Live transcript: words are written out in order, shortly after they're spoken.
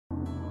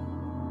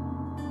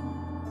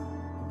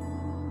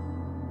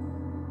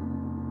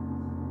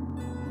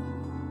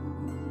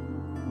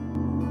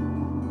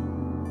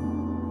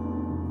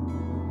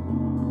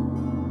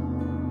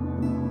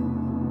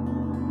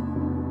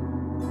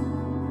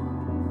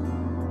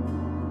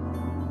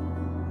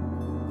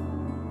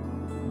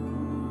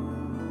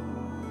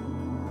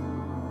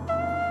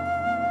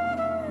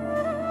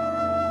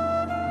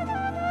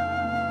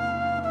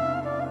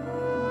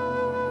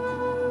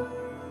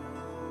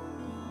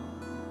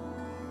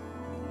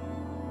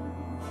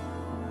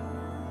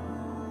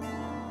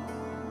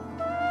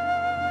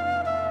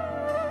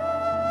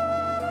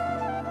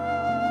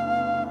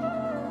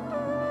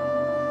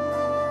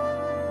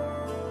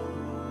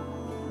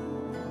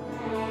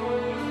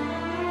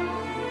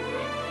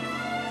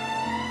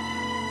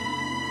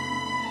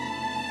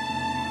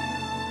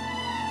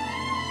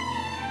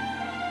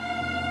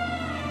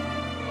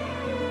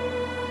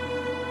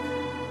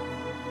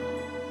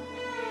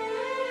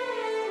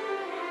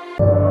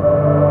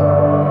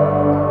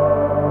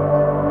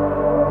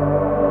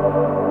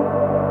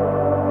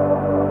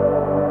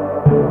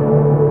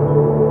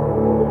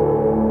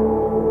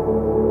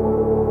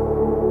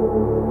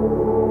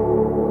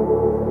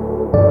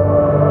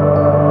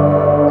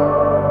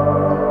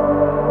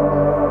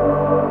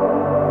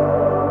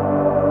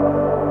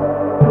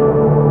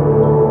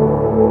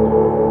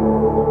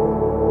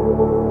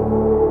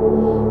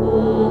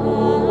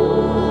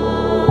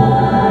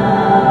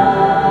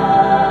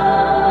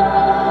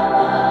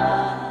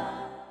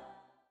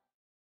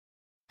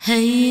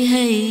Hey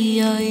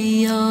hey ya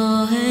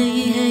ya,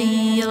 hey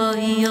hey ya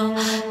ya,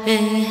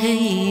 hey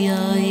hey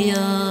ya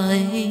ya,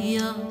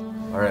 hey ya.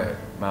 Alright,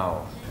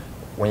 now,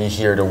 when you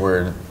hear the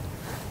word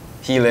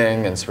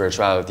healing and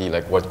spirituality,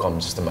 like what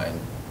comes to mind?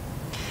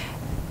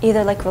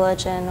 Either like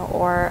religion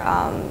or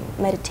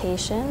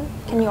meditation.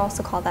 Can you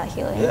also call that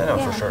healing? Yeah, no,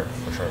 for sure.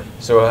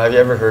 So have you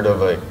ever heard of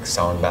like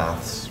sound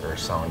baths or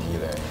sound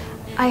healing?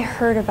 I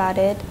heard about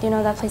it. You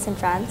know that place in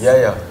France?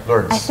 Yeah,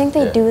 Lourdes. I think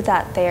they do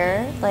that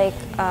there, like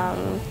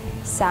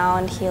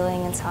sound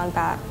healing and sound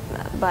bath.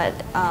 But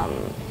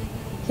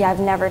yeah,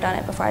 I've never done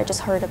it before. I just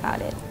heard about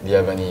it. Do you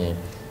have any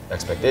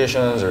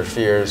expectations or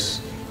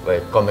fears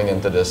like coming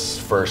into this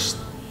first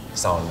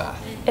sound bath?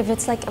 If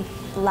it's like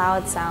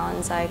loud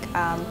sounds, like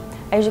I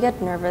usually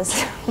get nervous.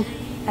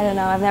 I don't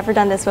know. I've never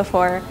done this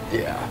before.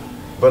 Yeah,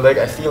 but like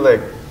I feel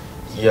like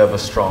you have a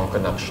strong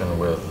connection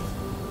with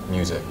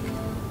music.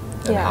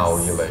 And yes. How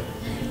you like,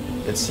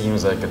 it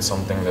seems like it's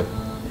something that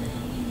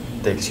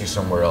takes you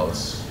somewhere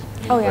else.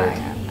 Oh yeah,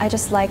 yeah. I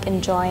just like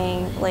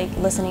enjoying like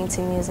listening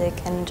to music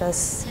and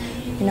just,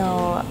 you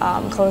know,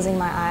 closing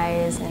my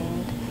eyes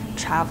and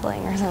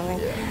traveling or something.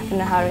 Yeah. I don't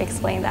know how to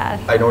explain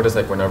that. I noticed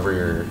like whenever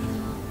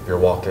you're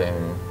walking,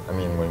 I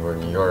mean when we're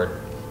in New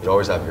York, you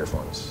always have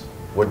earphones.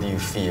 What do you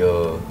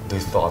feel? Do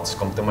thoughts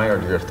come to mind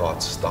or do your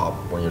thoughts stop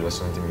when you're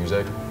listening to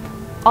music?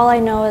 All I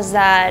know is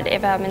that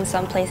if I'm in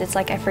some place, it's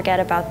like I forget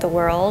about the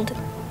world.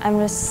 I'm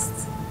just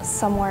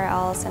somewhere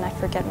else and I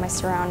forget my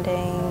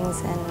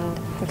surroundings,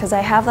 and because I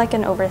have like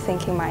an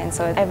overthinking mind,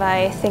 so if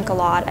I think a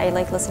lot, I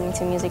like listening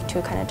to music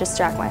to kind of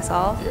distract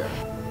myself. Yeah.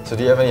 So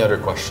do you have any other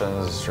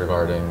questions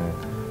regarding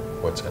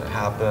what's going to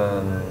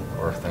happen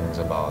or things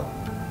about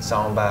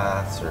sound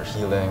baths or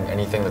healing?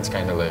 Anything that's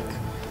kind of like,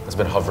 that's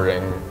been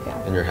hovering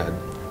in your head?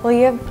 Well,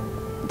 you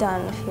have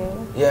done a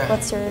few. Yeah.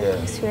 What's your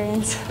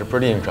experience? They're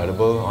pretty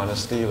incredible,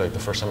 honestly. Like the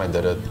first time I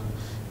did it,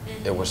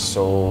 it was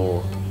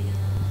so,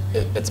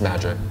 it's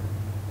magic.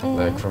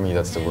 Like for me,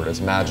 that's the word,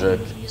 it's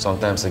magic.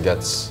 Sometimes it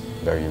gets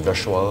very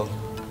visual.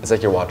 It's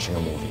like you're watching a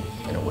movie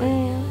in a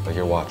way. Like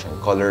you're watching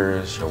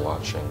colors, you're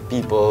watching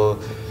people,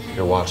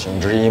 you're watching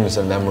dreams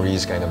and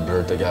memories kind of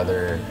blur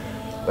together.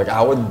 Like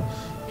I would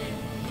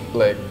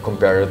like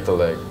compare it to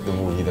like the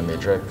movie The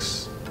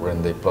Matrix,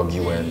 when they plug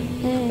you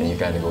in and you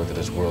kind of go to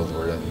this world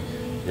where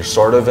you're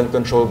sort of in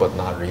control but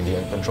not really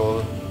in control.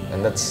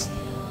 And that's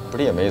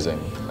pretty amazing.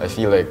 I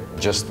feel like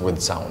just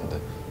with sound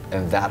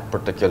and that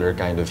particular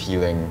kind of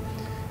healing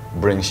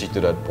brings you to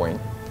that point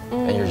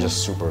and you're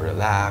just super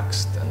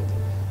relaxed and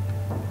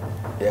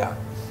yeah.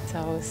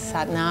 So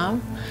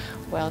Satnam,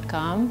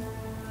 welcome.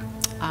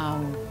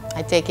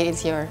 I take it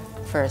it's your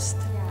first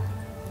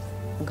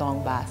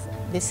Gong Bath.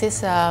 This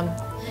is a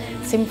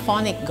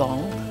symphonic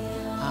gong.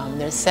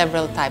 There's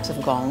several types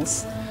of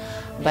gongs,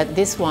 but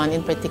this one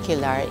in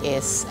particular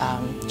is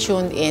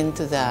tuned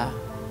into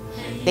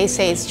they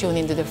say it's tuned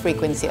into the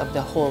frequency of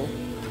the whole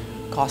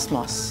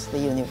cosmos, the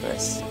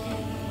universe.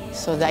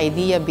 So the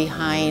idea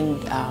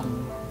behind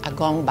a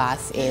gong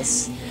bath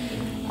is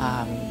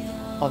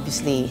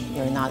obviously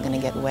you're not going to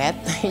get wet,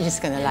 you're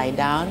just going to lie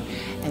down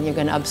and you're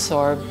going to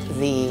absorb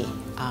the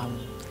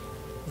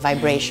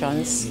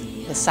vibrations,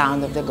 the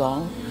sound of the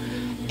gong.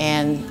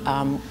 And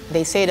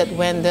they say that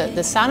when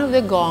the sound of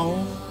the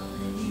gong,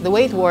 the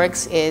way it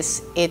works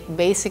is it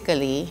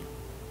basically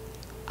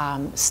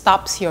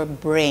stops your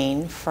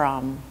brain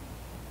from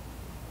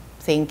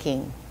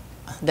thinking.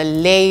 The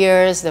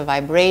layers, the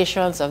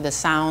vibrations of the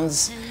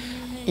sounds,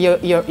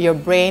 your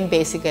brain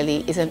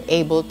basically isn't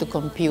able to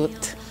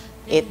compute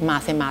it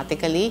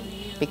mathematically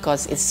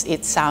because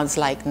it sounds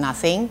like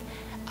nothing,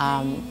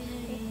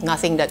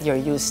 nothing that you're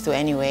used to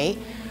anyway,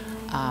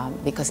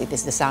 because it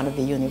is the sound of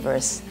the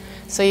universe.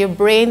 So your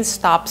brain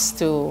stops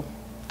to,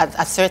 at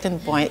a certain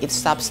point, it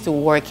stops to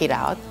work it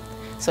out.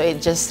 So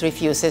it just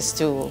refuses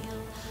to,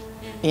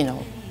 you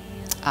know,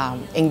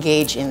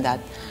 engage in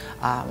that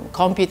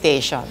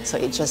computation. So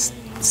it just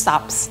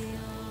stops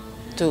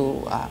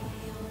to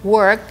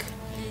work.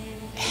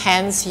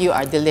 Hence, you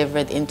are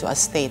delivered into a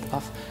state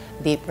of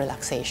deep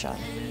relaxation.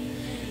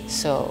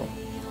 So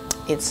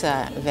it's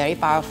very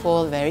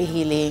powerful, very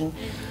healing.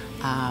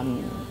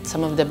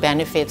 Some of the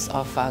benefits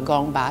of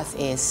Gong Bath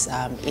is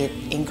it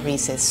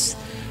increases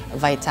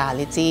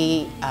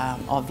vitality.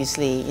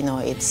 Obviously, you know,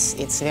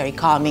 it's very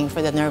calming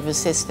for the nervous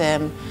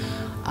system.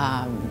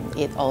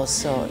 It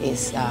also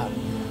is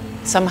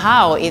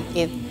somehow it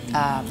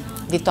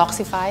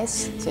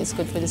detoxifies, so it's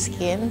good for the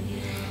skin.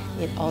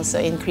 It also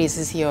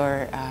increases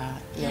your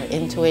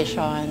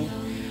intuition.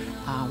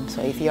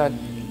 So if you're a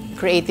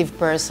creative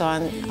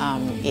person,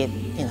 it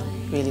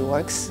really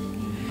works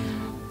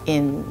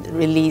in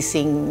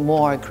releasing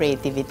more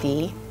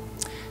creativity.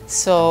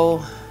 So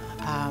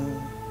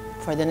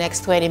for the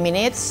next 20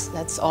 minutes,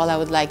 that's all I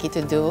would like you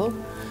to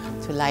do,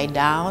 to lie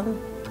down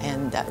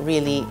and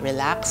really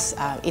relax.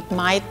 It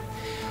might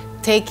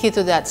take you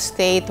to that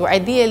state where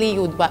ideally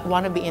you would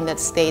want to be in that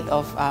state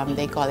of,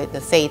 they call it the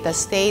theta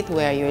state,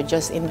 where you're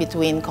just in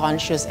between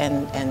conscious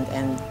and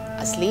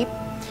asleep.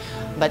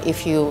 But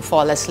if you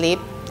fall asleep,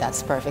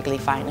 that's perfectly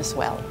fine as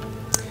well.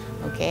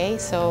 Okay,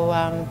 so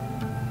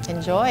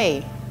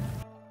enjoy.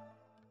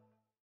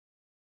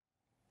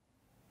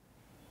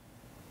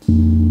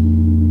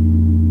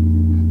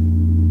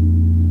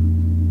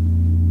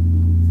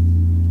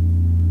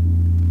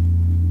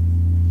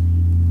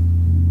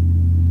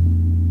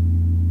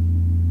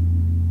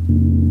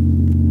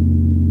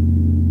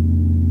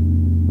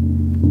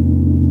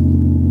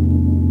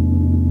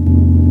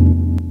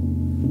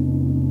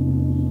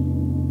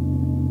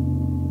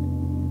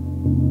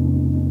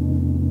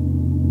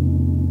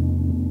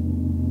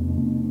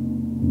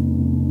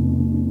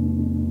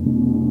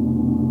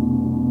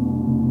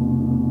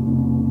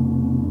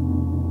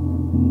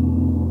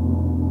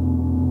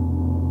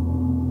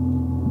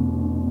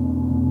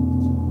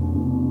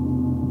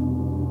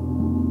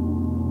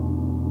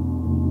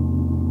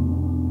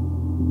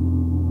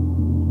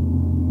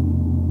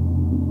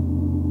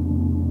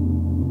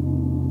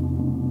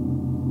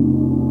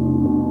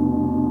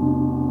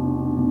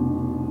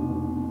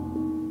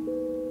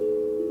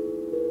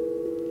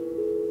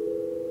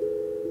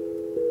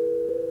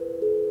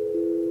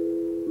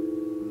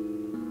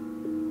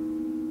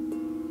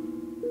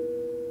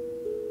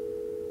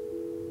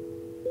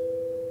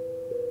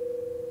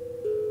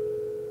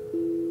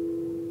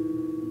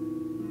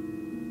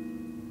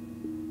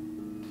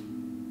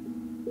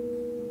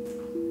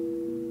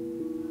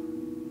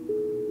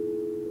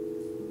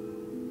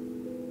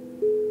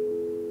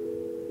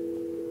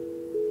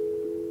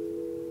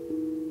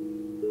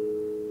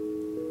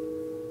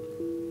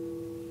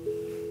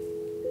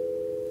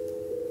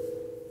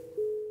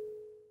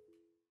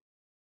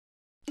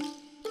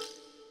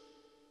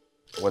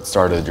 What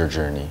started your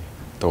journey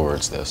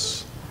towards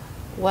this?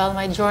 Well,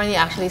 my journey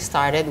actually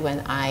started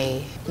when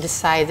I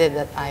decided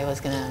that I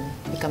was going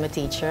to become a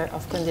teacher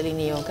of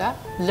Kundalini Yoga.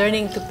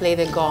 Learning to play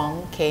the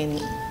gong came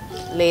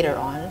later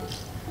on.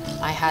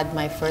 I had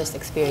my first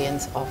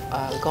experience of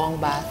Gong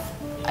Bath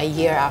a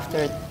year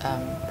after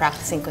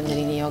practicing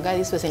Kundalini Yoga.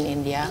 This was in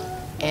India,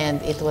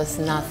 and it was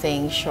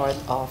nothing short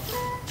of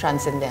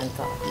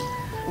transcendental.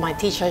 My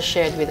teacher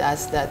shared with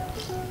us that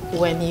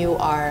when you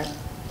are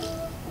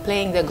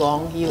playing the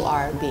gong, you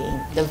are being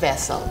the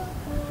vessel.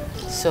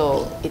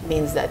 So it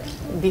means that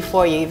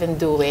before you even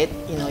do it,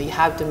 you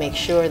have to make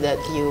sure that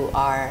you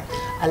are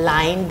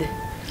aligned,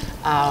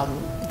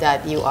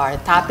 that you are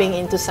tapping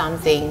into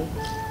something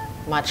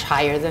much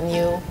higher than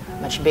you,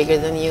 much bigger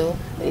than you.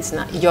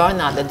 You're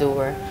not the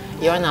doer.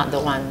 You're not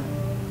the one.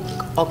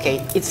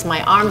 Okay, it's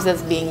my arms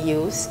that's being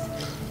used.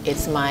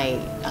 It's my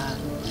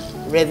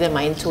rhythm,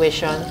 my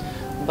intuition,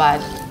 but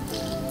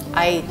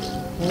I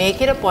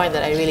make it a point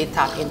that I really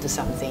tap into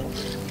something.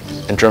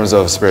 In terms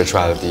of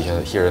spirituality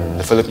here in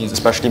the Philippines,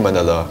 especially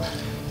Manila,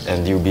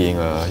 and you being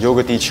a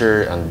yoga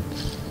teacher, and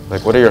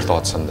what are your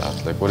thoughts on that?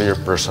 What are your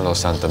personal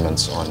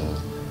sentiments on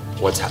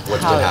what's been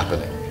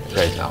happening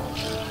right now?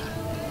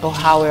 Oh,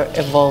 how we're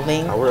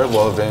evolving. How we're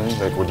evolving.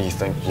 What do you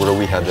think? Where are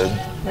we headed?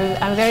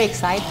 I'm very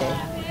excited.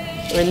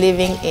 We're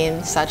living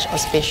in such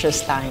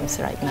auspicious times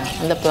right now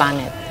on the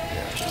planet.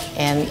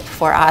 And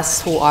for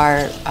us who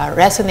are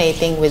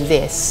resonating with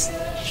this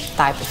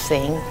type of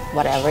thing,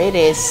 whatever it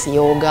is,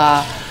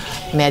 yoga,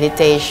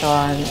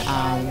 meditation,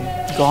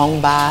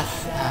 Gong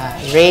Bath,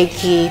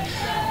 Reiki,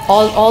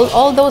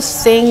 all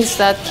those things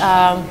that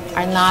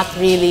are not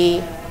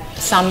really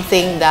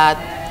something that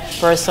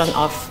person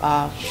of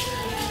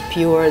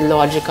pure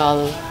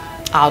logical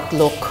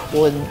outlook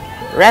would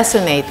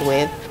resonate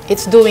with.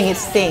 It's doing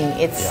its thing.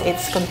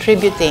 It's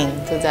contributing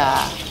to the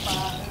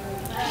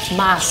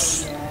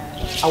mass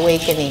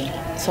awakening.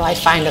 So I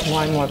find that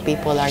more and more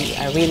people are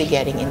really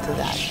getting into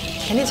that.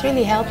 And it's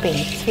really helping.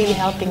 It's really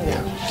helping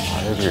them.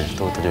 I agree.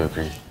 Totally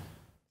agree.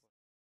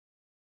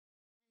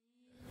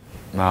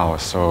 Now,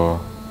 so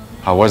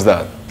how was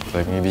that?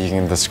 Maybe you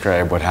can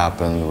describe what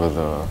happened with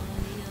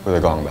the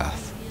Gong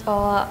Bath.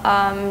 Oh,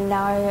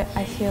 now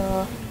I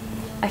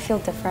feel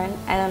different.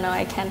 I don't know.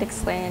 I can't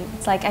explain.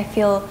 It's I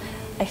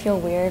feel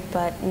weird,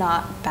 but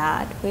not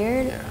bad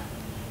weird. Yeah.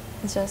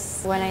 It's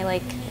just when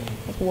I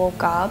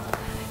woke up,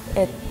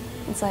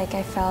 it's I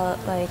felt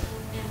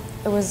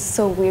it was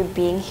so weird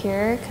being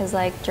here, because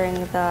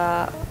during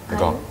the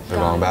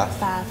Gong Bath.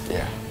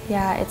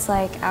 Yeah, it's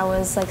I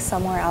was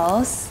somewhere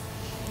else.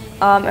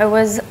 It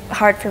was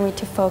hard for me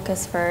to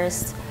focus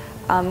first,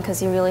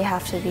 because you really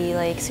have to be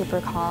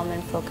super calm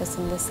and focus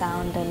on the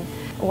sound. And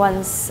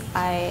once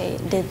I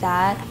did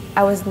that,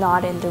 I was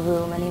not in the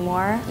room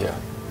anymore. Yeah,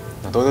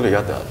 I totally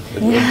get that.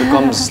 It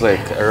becomes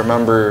I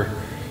remember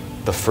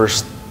the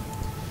first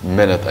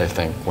minute, I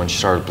think, when she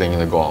started playing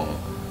the gong,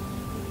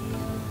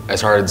 I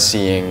started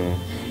seeing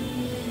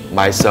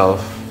myself,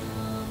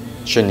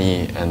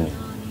 Shani, and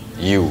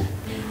you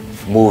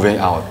moving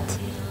out.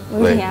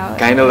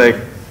 Kind of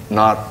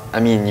not, I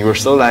mean, you were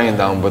still lying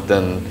down, but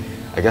then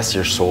I guess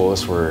your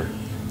souls were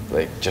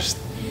just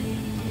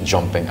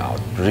jumping out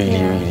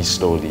really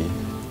slowly.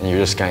 And you're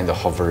just kind of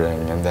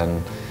hovering, and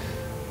then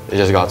it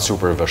just got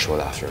super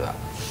visual after that.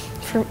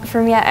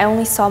 For me, I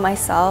only saw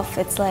myself.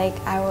 It's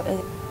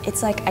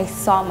I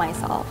saw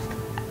myself.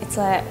 It's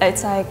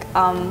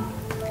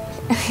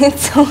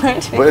It's so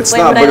hard to But it's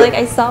explain, not. but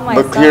I saw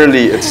myself. But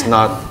clearly, it's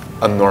not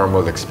a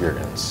normal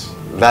experience.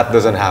 That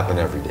doesn't happen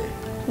every day,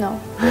 No.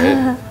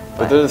 right?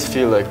 But does it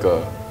feel like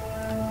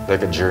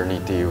a journey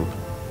to you,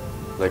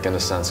 like in a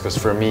sense? Because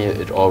for me,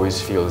 it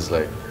always feels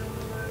like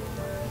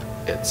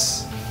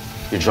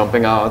you're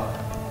jumping out,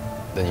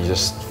 then you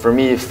just. For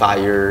me,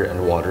 fire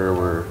and water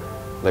were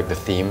like the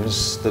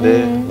themes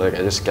today. Like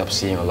I just kept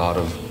seeing a lot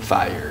of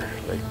fire,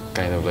 like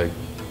kind of like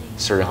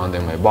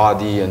surrounding my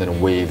body, and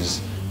then waves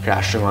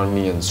crashing on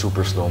me in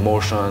super slow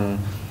motion.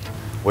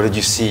 What did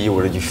you see?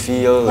 What did you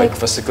feel, like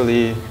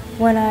physically?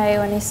 When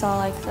you saw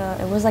like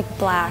it was like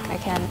black. I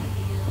can't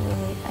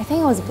really. I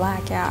think it was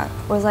black. Yeah,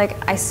 it was like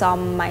I saw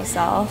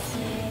myself,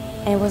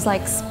 and it was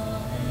like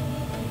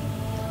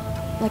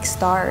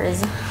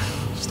stars.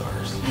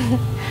 Stars.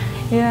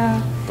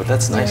 Yeah. But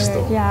that's nice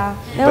though. Yeah,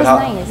 that was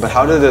nice. But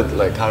how did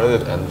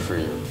it end for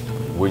you?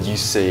 Would you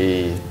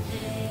say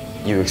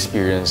you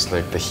experienced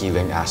like the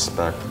healing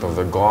aspect of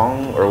the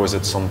gong, or was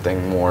it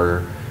something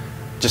more,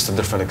 just a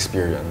different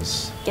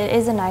experience? It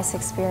is a nice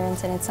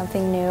experience and it's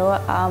something new,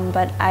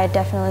 but I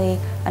definitely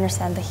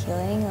understand the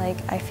healing. Like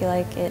I feel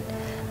like it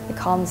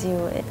calms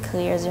you, it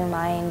clears your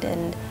mind,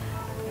 and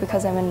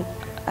because I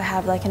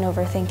have like an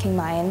overthinking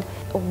mind.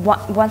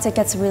 Once it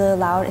gets really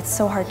loud, it's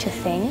so hard to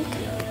think.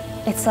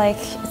 It's like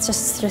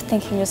your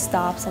thinking just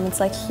stops, and it's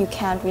like you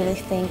can't really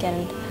think,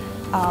 and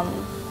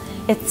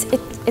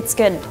it's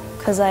good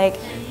because like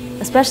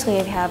especially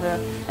if you have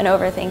an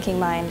overthinking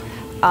mind,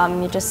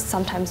 you just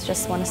sometimes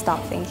just want to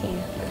stop thinking.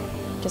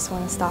 You just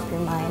want to stop your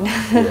mind.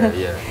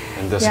 Yeah.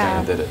 And this kind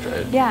of did it,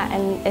 right? Yeah,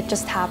 and it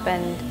just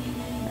happened,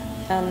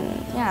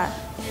 and yeah,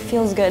 it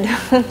feels good.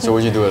 So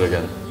would you do it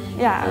again?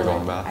 Yeah, Your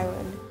Gong Bath? I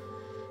would.